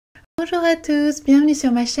Bonjour à tous, bienvenue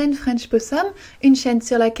sur ma chaîne French Possum, une chaîne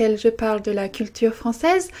sur laquelle je parle de la culture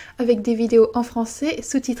française avec des vidéos en français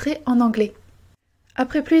sous-titrées en anglais.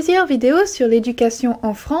 Après plusieurs vidéos sur l'éducation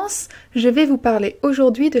en France, je vais vous parler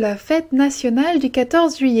aujourd'hui de la fête nationale du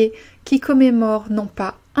 14 juillet qui commémore non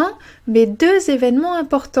pas un, mais deux événements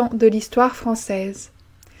importants de l'histoire française.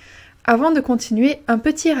 Avant de continuer, un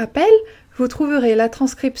petit rappel, vous trouverez la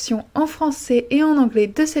transcription en français et en anglais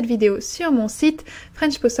de cette vidéo sur mon site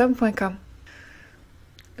frenchpossum.com.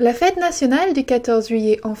 La fête nationale du 14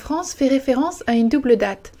 juillet en France fait référence à une double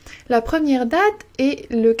date. La première date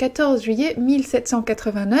est le 14 juillet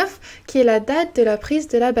 1789, qui est la date de la prise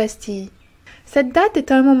de la Bastille. Cette date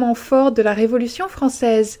est un moment fort de la Révolution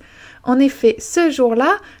française. En effet, ce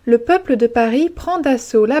jour-là, le peuple de Paris prend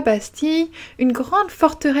d'assaut la Bastille, une grande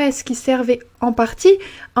forteresse qui servait en partie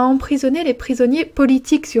à emprisonner les prisonniers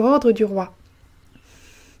politiques sur ordre du roi.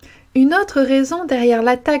 Une autre raison derrière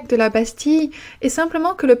l'attaque de la Bastille est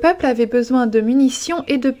simplement que le peuple avait besoin de munitions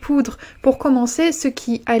et de poudre pour commencer ce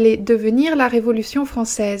qui allait devenir la Révolution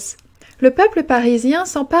française. Le peuple parisien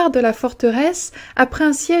s'empare de la forteresse après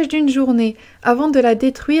un siège d'une journée, avant de la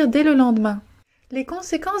détruire dès le lendemain. Les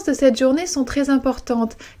conséquences de cette journée sont très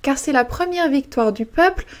importantes, car c'est la première victoire du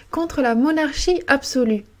peuple contre la monarchie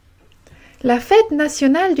absolue. La fête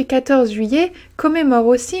nationale du 14 juillet commémore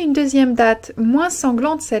aussi une deuxième date, moins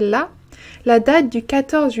sanglante celle-là, la date du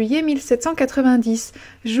 14 juillet 1790,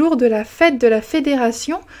 jour de la fête de la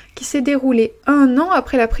Fédération qui s'est déroulée un an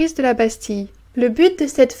après la prise de la Bastille. Le but de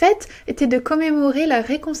cette fête était de commémorer la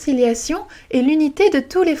réconciliation et l'unité de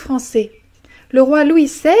tous les Français. Le roi Louis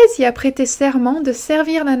XVI y a prêté serment de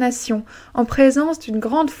servir la nation, en présence d'une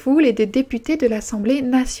grande foule et des députés de l'Assemblée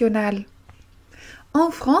nationale. En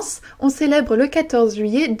France, on célèbre le 14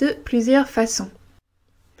 juillet de plusieurs façons.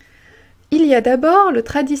 Il y a d'abord le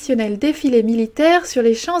traditionnel défilé militaire sur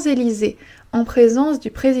les Champs-Élysées, en présence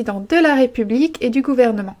du président de la République et du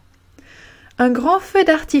gouvernement. Un grand feu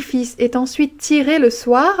d'artifice est ensuite tiré le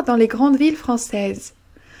soir dans les grandes villes françaises.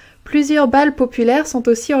 Plusieurs bals populaires sont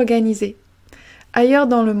aussi organisés. Ailleurs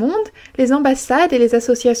dans le monde, les ambassades et les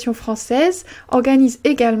associations françaises organisent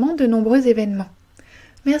également de nombreux événements.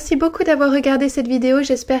 Merci beaucoup d'avoir regardé cette vidéo,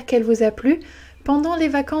 j'espère qu'elle vous a plu. Pendant les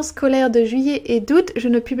vacances scolaires de juillet et d'août, je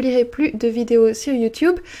ne publierai plus de vidéos sur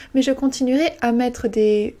YouTube, mais je continuerai à mettre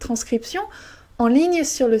des transcriptions en ligne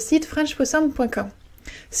sur le site frenchpossum.com.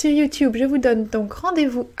 Sur YouTube, je vous donne donc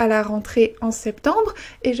rendez-vous à la rentrée en septembre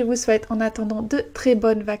et je vous souhaite en attendant de très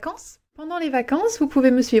bonnes vacances. Pendant les vacances, vous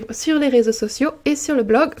pouvez me suivre sur les réseaux sociaux et sur le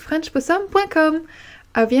blog frenchpossum.com.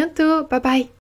 À bientôt, bye bye!